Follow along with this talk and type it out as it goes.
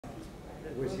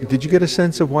Did you get a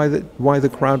sense of why the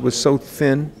crowd was so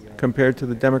thin compared to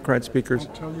the Democrat speakers?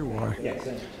 I'll tell you why.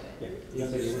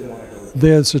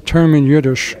 There's a term in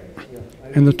Yiddish,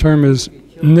 and the term is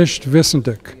nicht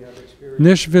wissentlich.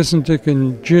 Nicht wissentlich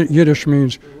in Yiddish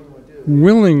means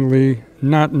willingly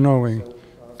not knowing.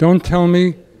 Don't tell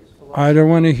me, I don't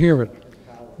want to hear it.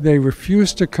 They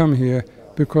refuse to come here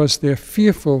because they're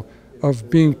fearful of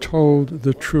being told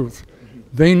the truth.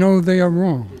 They know they are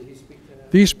wrong.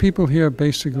 These people here are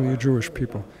basically Jewish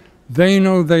people. They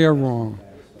know they are wrong.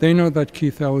 They know that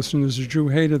Keith Ellison is a Jew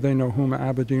hater. They know Huma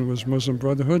Abedin was Muslim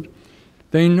Brotherhood.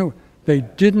 They know. They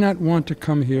did not want to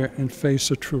come here and face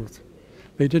the truth.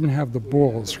 They didn't have the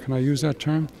balls. Can I use that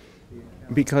term?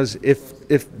 Because if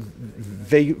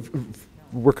they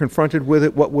were confronted with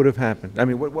it, what would have happened? I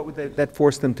mean, what would that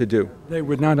force them to do? They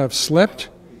would not have slept,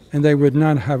 and they would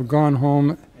not have gone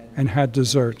home and had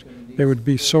dessert. They would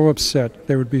be so upset.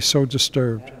 They would be so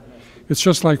disturbed. It's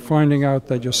just like finding out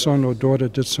that your son or daughter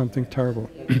did something terrible.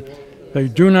 They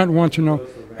do not want to know,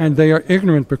 and they are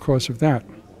ignorant because of that.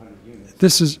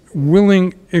 This is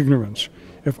willing ignorance.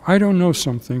 If I don't know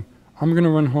something, I'm going to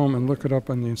run home and look it up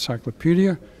on the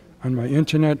encyclopedia, on my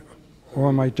internet, or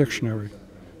on my dictionary.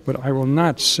 But I will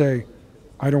not say,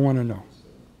 I don't want to know.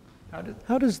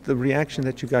 How does the reaction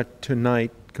that you got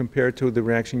tonight compare to the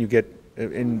reaction you get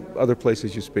in other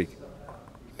places you speak?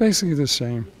 Basically the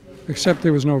same, except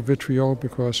there was no vitriol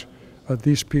because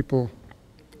these people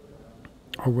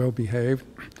are well behaved,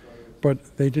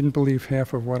 but they didn't believe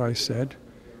half of what I said,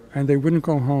 and they wouldn't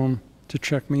go home to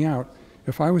check me out.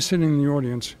 If I was sitting in the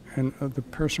audience and the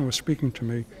person was speaking to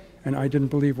me and I didn't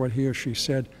believe what he or she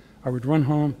said, I would run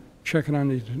home, check it on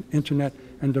the internet,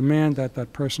 and demand that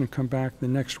that person come back the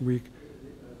next week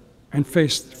and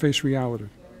face reality.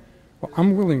 Well,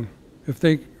 I'm willing, if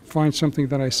they find something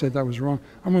that I said that was wrong,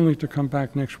 I'm willing to come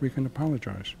back next week and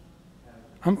apologize.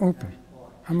 I'm open.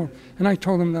 And I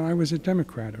told them that I was a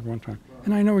Democrat at one time,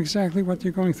 and I know exactly what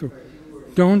they're going through.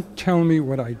 Don't tell me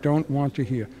what I don't want to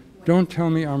hear. Don't tell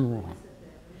me I'm wrong.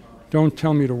 Don't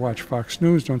tell me to watch Fox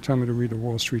News. Don't tell me to read the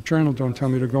Wall Street Journal. Don't tell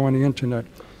me to go on the internet.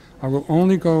 I will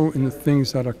only go in the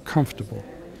things that are comfortable.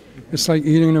 It's like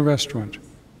eating in a restaurant.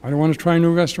 I don't want to try a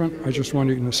new restaurant. I just want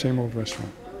to eat in the same old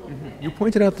restaurant. You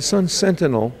pointed out the Sun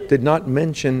Sentinel did not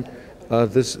mention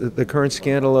the current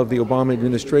scandal of the Obama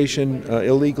administration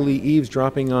illegally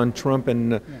eavesdropping on Trump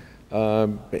and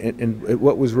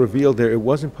what was revealed there. It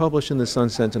wasn't published in the Sun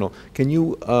Sentinel. Can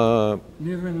you absolve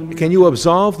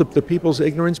the people's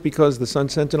ignorance because the Sun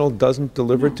Sentinel doesn't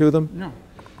deliver it to them? No.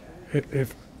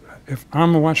 If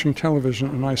I'm watching television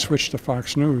and I switch to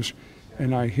Fox News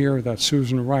and I hear that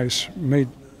Susan Rice made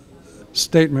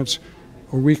statements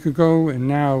a week ago and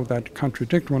now that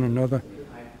contradict one another,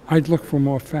 I'd look for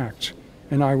more facts.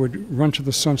 And I would run to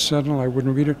the Sun Sentinel, I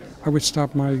wouldn't read it, I would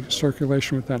stop my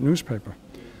circulation with that newspaper.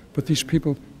 But these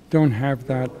people don't have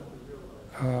that,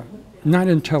 not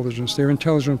intelligence, they're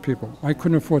intelligent people. I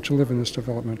couldn't afford to live in this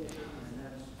development.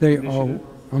 They are,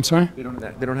 I'm sorry? They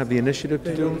don't have the initiative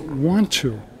to do it? They don't want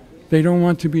to. They don't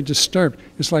want to be disturbed.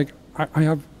 It's like I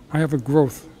have a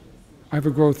growth. I have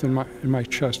a growth in my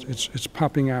chest. It's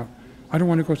popping out. I don't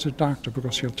want to go to the doctor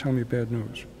because he'll tell me bad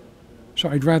news. So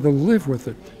I'd rather live with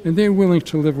it. And they're willing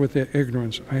to live with their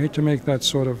ignorance. I hate to make that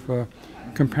sort of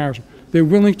comparison. They're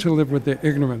willing to live with their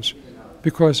ignorance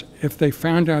because if they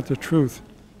found out the truth,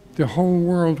 the whole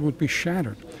world would be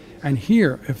shattered. And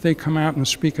here, if they come out and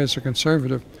speak as a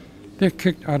conservative, they're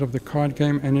kicked out of the card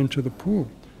game and into the pool.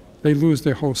 They lose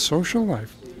their whole social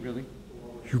life. Really?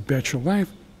 You bet your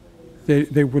life.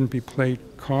 They wouldn't be played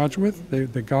cards with.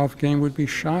 The golf game would be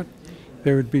shot.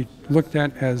 They would be looked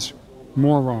at as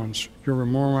morons. You're a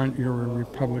moron, you're a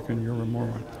Republican, you're a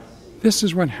moron. This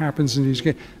is what happens in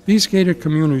these gated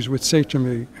communities would say to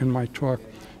me in my talk,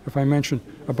 if I mentioned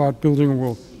about building a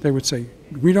wall, they would say,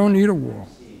 we don't need a wall.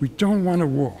 We don't want a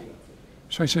wall.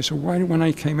 So I say, so why, when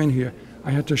I came in here, I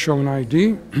had to show an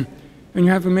ID, and you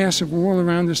have a massive wall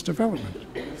around this development.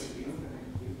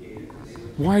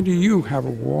 Why do you have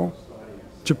a wall?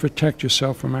 To protect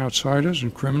yourself from outsiders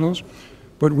and criminals,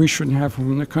 but we shouldn't have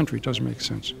them in the country. It doesn't make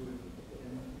sense.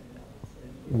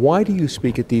 Why do you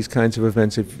speak at these kinds of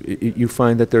events if you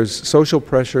find that there's social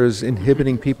pressures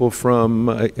inhibiting people from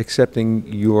accepting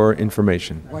your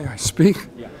information? Why I speak?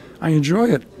 Yeah. I enjoy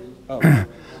it. Oh.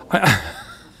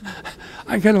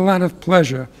 I get a lot of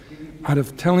pleasure out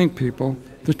of telling people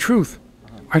the truth.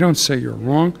 I don't say you're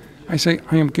wrong. I say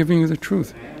I am giving you the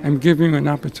truth. I'm giving you an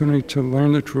opportunity to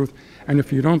learn the truth. And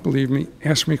if you don't believe me,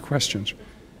 ask me questions.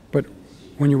 But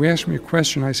when you ask me a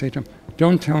question, I say to them,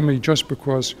 don't tell me just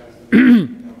because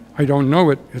I don't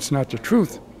know it, it's not the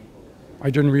truth. I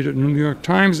didn't read it in the New York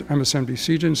Times.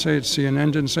 MSNBC didn't say it.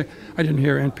 CNN didn't say it. I didn't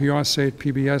hear NPR say it,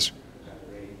 PBS.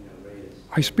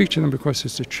 I speak to them because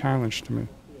it's a challenge to me.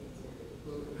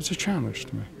 It's a challenge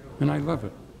to me, and I love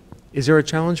it. Is there a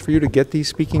challenge for you to get these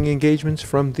speaking engagements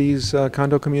from these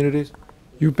condo communities?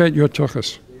 You bet your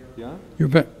tuchus. Yeah? You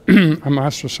bet. I'm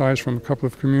ostracized from a couple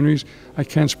of communities. I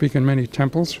can't speak in many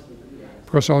temples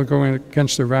because I'll go in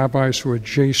against the rabbis who are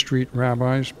J Street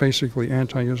rabbis, basically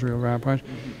anti-Israel rabbis.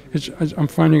 I'm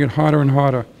finding it harder and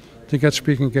harder to get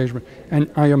speaking engagement.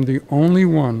 And I am the only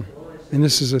one, and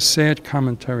this is a sad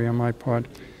commentary on my part,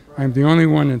 I am the only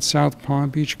one in South Palm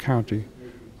Beach County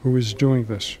who is doing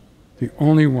this. The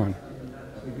only one.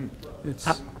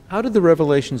 How did the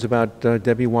revelations about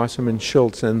Debbie Wasserman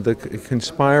Schultz and the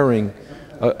conspiring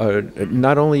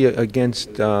not only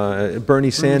against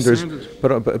Bernie Sanders,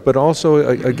 but also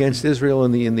against Israel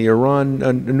and the Iran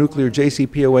nuclear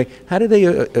JCPOA, how do they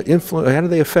how do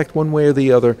they affect one way or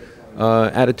the other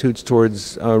attitudes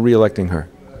towards re-electing her?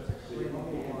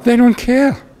 They don't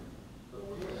care.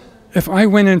 If I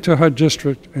went into her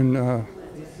district in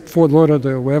Fort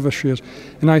Lauderdale, wherever she is,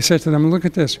 and I said to them, look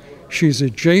at this, she's a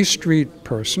J Street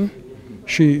person.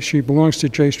 She belongs to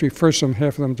J Street. First, half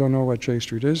of them don't know what J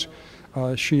Street is.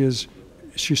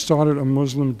 She started a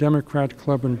Muslim Democrat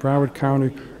club in Broward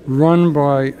County run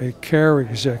by a CARE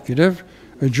executive,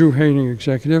 a Jew-hating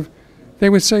executive. They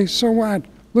would say, so what?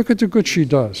 Look at the good she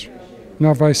does.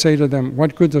 Now, if I say to them,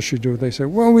 what good does she do? They say,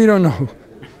 well, we don't know.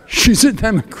 She's a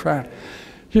Democrat.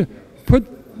 Yeah,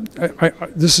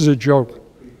 this is a joke.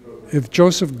 If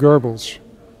Joseph Goebbels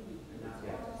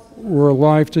were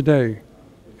alive today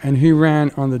and he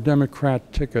ran on the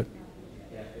Democrat ticket,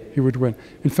 he would win.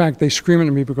 In fact, they scream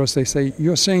at me because they say,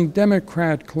 you're saying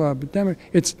Democrat club.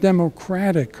 It's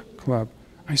Democratic club.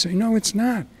 I say, no, it's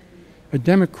not. A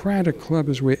Democratic club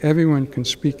is where everyone can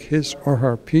speak his or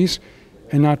her piece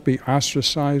and not be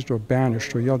ostracized or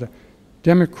banished or yelled at.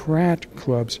 Democrat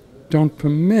clubs don't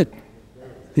permit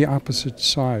the opposite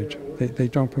side. They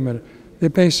don't permit it. They're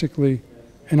basically,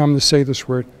 and I'm going to say this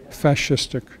word,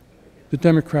 fascistic. The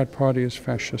Democrat Party is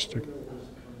fascistic.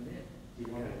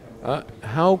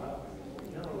 How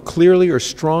clearly or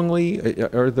strongly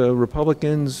are the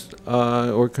Republicans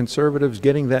or conservatives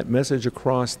getting that message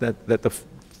across that the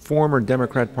former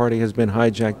Democrat Party has been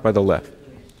hijacked by the left?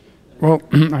 Well,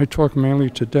 I talk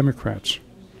mainly to Democrats,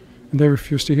 and they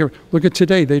refuse to hear it. Look at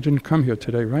today. They didn't come here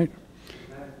today, right?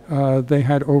 They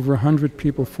had over 100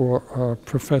 people for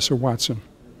Professor Watson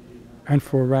and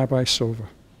for Rabbi Silver.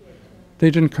 They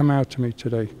didn't come out to me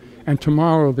today. And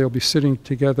tomorrow they'll be sitting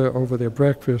together over their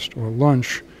breakfast or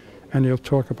lunch, and they'll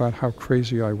talk about how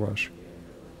crazy I was.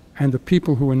 And the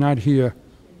people who are not here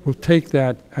will take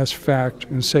that as fact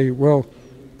and say, well,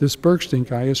 this Bergstein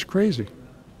guy is crazy.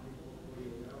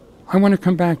 I want to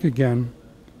come back again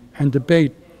and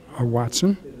debate a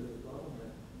Watson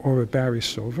or a Barry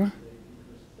Silver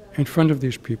in front of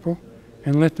these people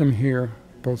and let them hear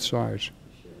both sides.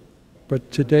 But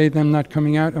today, them not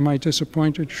coming out, am I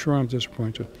disappointed? Sure, I'm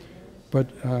disappointed. But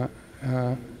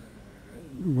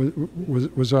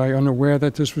was I unaware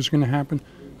that this was going to happen?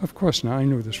 Of course not. I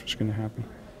knew this was going to happen.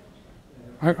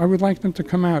 I would like them to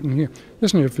come out and hear.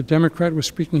 Listen, if a Democrat was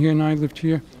speaking here and I lived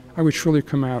here, I would surely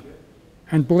come out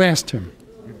and blast him.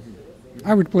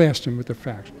 I would blast him with the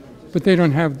facts. But they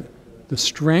don't have the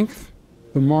strength,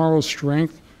 the moral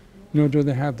strength, nor do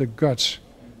they have the guts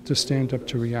to stand up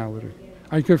to reality.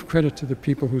 I give credit to the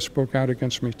people who spoke out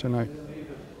against me tonight.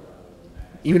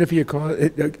 Even if you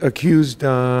accused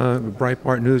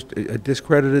Breitbart News,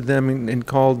 discredited them and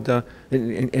called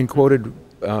and quoted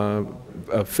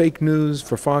fake news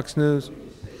for Fox News?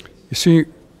 You see,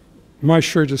 my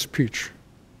shirt is peach.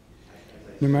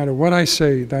 No matter what I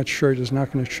say, that shirt is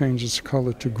not going to change its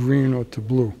color to green or to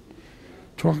blue.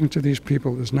 Talking to these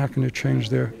people is not going to change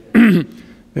their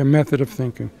their method of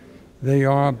thinking. They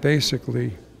are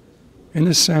basically, in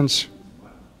a sense,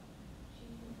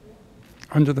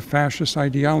 under the fascist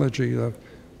ideology of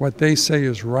what they say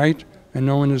is right and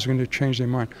no one is going to change their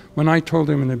mind. When I told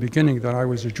them in the beginning that I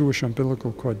was a Jewish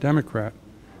umbilical cord Democrat,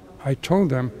 I told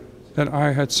them that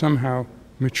I had somehow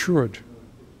matured.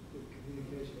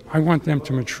 I want them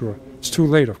to mature. It's too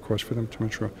late, of course, for them to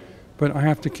mature. But I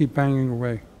have to keep banging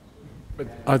away. But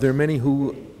are there many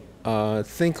who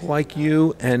think like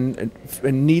you and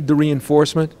need the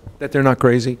reinforcement that they're not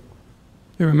crazy?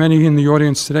 There are many in the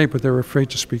audience today, but they're afraid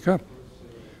to speak up.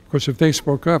 Because if they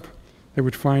spoke up, they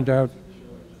would find out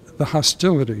the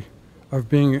hostility of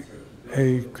being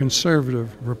a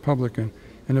conservative Republican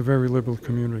in a very liberal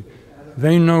community.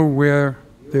 They know where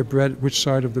their bread, which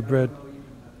side of the bread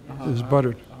is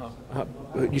buttered.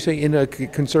 You say in a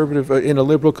conservative, in a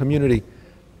liberal community,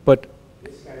 but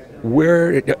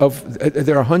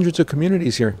there are hundreds of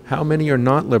communities here. How many are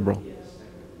not liberal?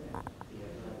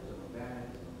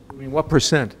 I mean, what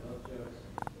percent?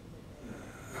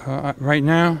 Right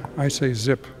now, I say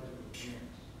zip.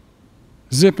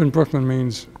 Zip in Brooklyn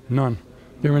means none.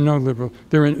 There are no liberal,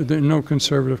 there are no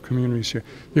conservative communities here.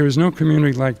 There is no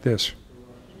community like this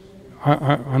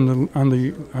on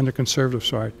the conservative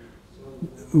side.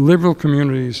 Liberal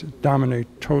communities dominate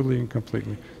totally and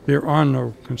completely. There are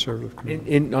no conservative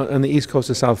communities. On the east coast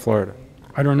of South Florida?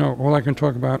 I don't know. All I can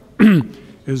talk about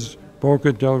is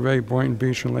Boca, Delray, Boynton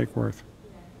Beach, and Lake Worth.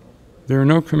 There are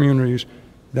no communities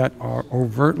that are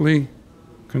overtly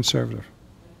conservative.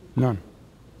 None.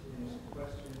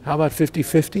 How about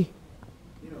 50-50?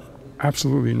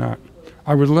 Absolutely not.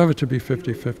 I would love it to be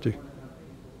 50-50.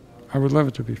 I would love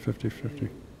it to be 50-50.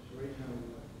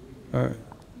 A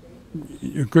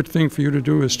good thing for you to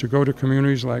do is to go to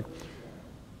communities like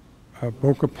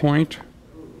Boca Point,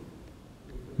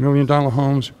 $1 Million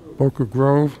Homes, Boca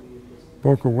Grove,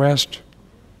 Boca West,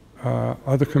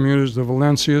 other communities, the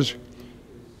Valencias.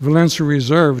 Valencia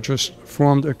Reserve just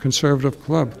formed a conservative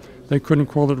club. They couldn't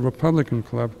call it a Republican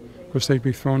club because they'd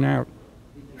be thrown out.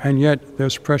 And yet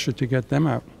there's pressure to get them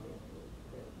out.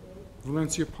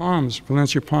 Valencia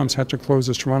Palms had to close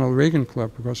its Ronald Reagan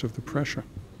Club because of the pressure.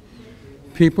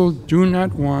 People do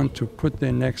not want to put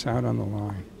their necks out on the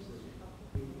line.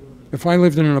 If I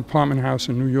lived in an apartment house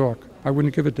in New York, I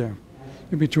wouldn't give a damn.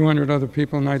 There'd be 200 other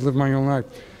people and I'd live my own life.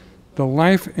 The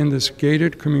life in this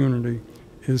gated community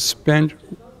is spent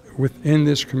within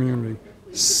this community.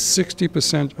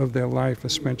 60% of their life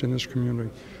is spent in this community.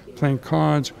 Playing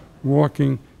cards,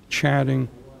 walking, chatting,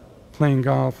 playing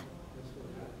golf,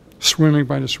 swimming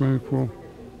by the swimming pool.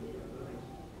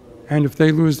 And if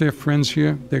they lose their friends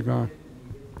here, they're gone.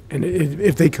 And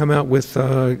if they come out with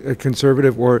a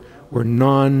conservative or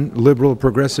non-liberal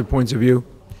progressive points of view?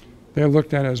 They're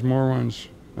looked at as morons,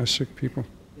 as sick people.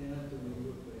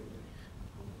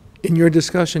 In your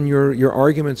discussion, your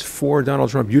arguments for Donald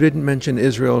Trump, you didn't mention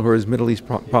Israel or his Middle East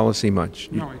policy much.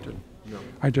 No, I didn't. No.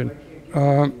 I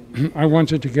didn't. I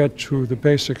wanted to get to the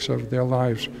basics of their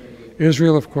lives.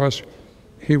 Israel, of course,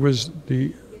 he was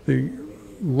the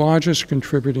largest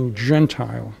contributing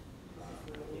Gentile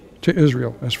to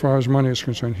Israel as far as money is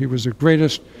concerned. He was the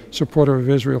greatest supporter of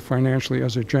Israel financially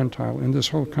as a Gentile in this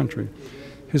whole country.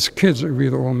 His kids are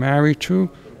either all married to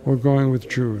or going with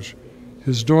Jews.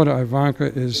 His daughter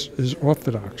Ivanka is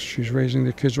Orthodox. She's raising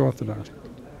the kids Orthodox.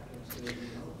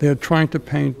 They're trying to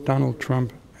paint Donald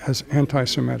Trump as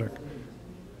anti-Semitic,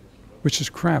 which is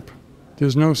crap.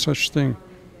 There's no such thing.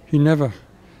 He never.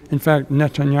 In fact,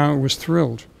 Netanyahu was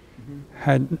thrilled.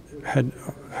 Had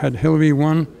Hillary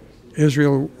won,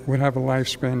 Israel would have a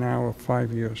lifespan now of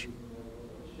 5 years,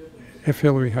 if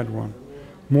Hillary had won.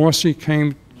 Morsi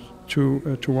came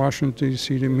to Washington,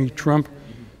 D.C. to meet Trump.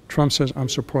 Trump says, "I'm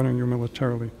supporting you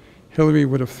militarily." Hillary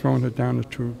would have thrown him down the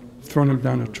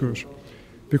tubes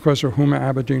because of Huma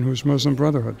Abedin, who's Muslim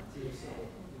Brotherhood.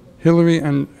 Hillary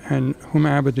and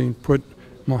Huma Abedin put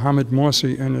Mohammed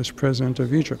Morsi in as president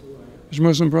of Egypt. It's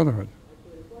Muslim Brotherhood.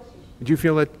 Do you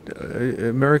feel that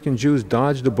American Jews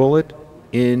dodged a bullet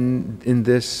in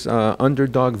this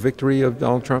underdog victory of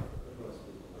Donald Trump?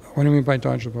 What do you mean by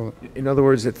dodge the bullet? In other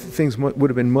words, that things would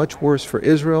have been much worse for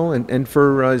Israel and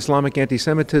for Islamic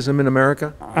anti-Semitism in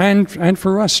America? And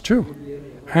for us, too.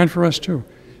 And for us, too.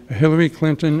 Hillary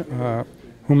Clinton, Huma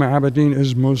Abedin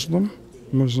is Muslim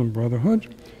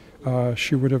Brotherhood.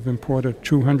 She would have imported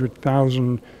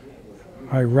 200,000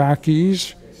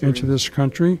 Iraqis into this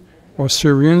country, or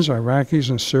Syrians, Iraqis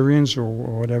and Syrians, or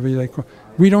whatever they call.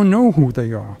 We don't know who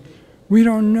they are. We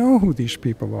don't know who these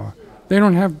people are. They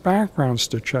don't have backgrounds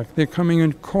to check. They're coming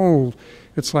in cold.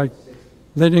 It's like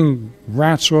letting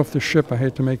rats off the ship. I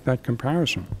hate to make that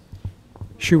comparison.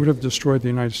 She would have destroyed the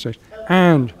United States.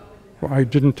 And I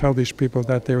didn't tell these people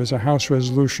that there is a House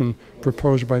resolution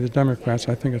proposed by the Democrats,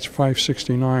 I think it's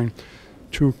 569,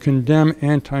 to condemn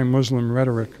anti-Muslim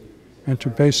rhetoric and to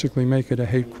basically make it a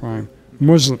hate crime.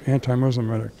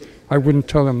 Anti-Muslim rhetoric. I wouldn't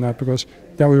tell them that because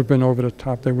that would have been over the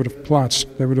top. They would have plots.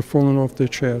 They would have fallen off their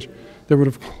chairs. They would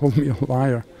have called me a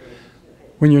liar.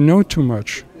 When you know too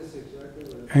much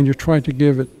and you try to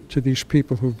give it to these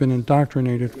people who've been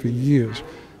indoctrinated for years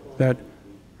that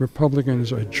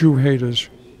Republicans are Jew haters,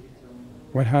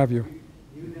 what have you,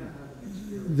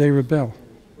 they rebel.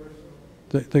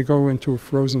 They go into a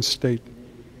frozen state.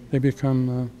 They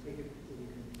become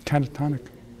catatonic.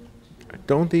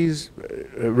 Don't these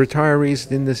retirees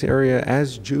in this area,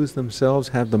 as Jews themselves,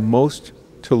 have the most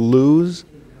to lose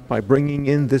by bringing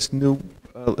in this new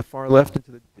far left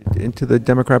into the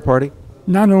Democrat Party?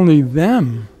 Not only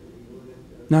them,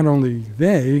 not only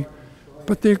they,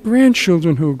 but their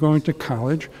grandchildren who are going to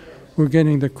college, who are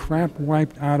getting the crap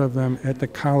wiped out of them at the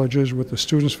colleges with the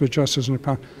Students for Justice and the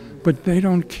Power. But they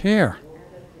don't care,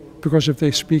 because if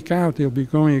they speak out, they'll be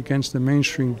going against the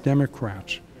mainstream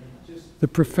Democrats. The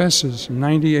professors,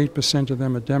 98% of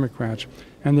them are Democrats,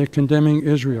 and they're condemning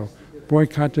Israel.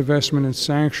 Boycott, divestment, and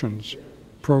sanctions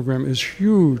program is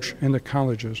huge in the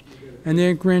colleges, and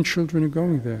their grandchildren are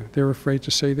going there. They're afraid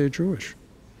to say they're Jewish.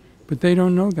 But they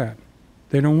don't know that.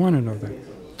 They don't want to know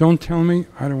that. Don't tell me,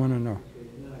 I don't want to know.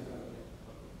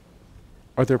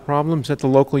 Are there problems at the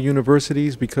local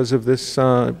universities because of this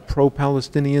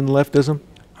pro-Palestinian leftism?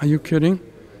 Are you kidding?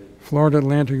 Florida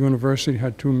Atlantic University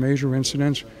had 2 major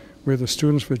incidents where the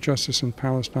Students for Justice in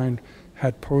Palestine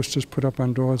had posters put up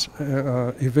on doors,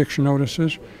 eviction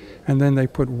notices, and then they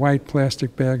put white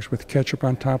plastic bags with ketchup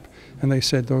on top, and they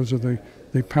said those are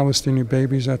the Palestinian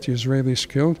babies that the Israelis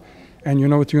killed. And you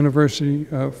know what the university,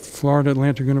 Florida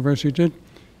Atlantic University did?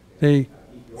 They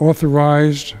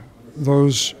authorized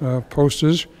those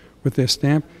posters with their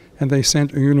stamp, and they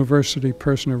sent a university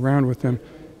person around with them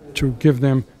to give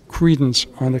them credence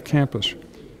on the campus.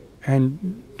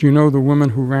 And do you know the woman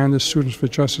who ran the Students for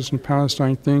Justice in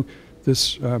Palestine thing,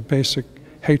 this basic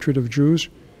hatred of Jews?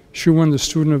 She won the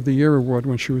Student of the Year award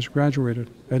when she was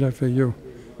graduated at FAU.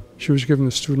 She was given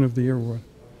the Student of the Year award.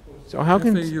 So how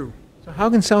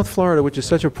can South Florida, which is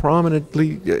such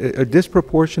a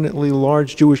disproportionately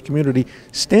large Jewish community,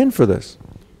 stand for this?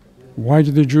 Why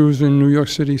do the Jews in New York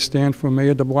City stand for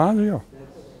Mayor de Blasio?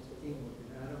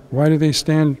 Why do they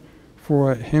stand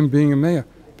for him being a mayor?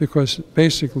 Because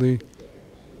basically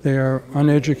they are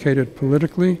uneducated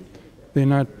politically, they're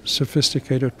not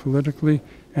sophisticated politically,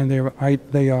 and they are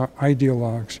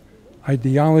ideologues.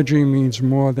 Ideology means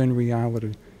more than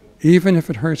reality. Even if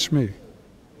it hurts me,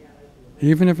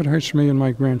 even if it hurts me and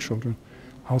my grandchildren,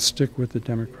 I'll stick with the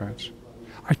Democrats.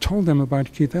 I told them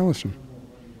about Keith Ellison.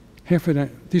 Half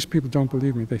of these people don't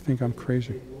believe me. They think I'm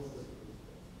crazy.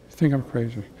 They think I'm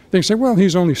crazy. They say, well,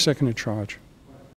 he's only second in charge.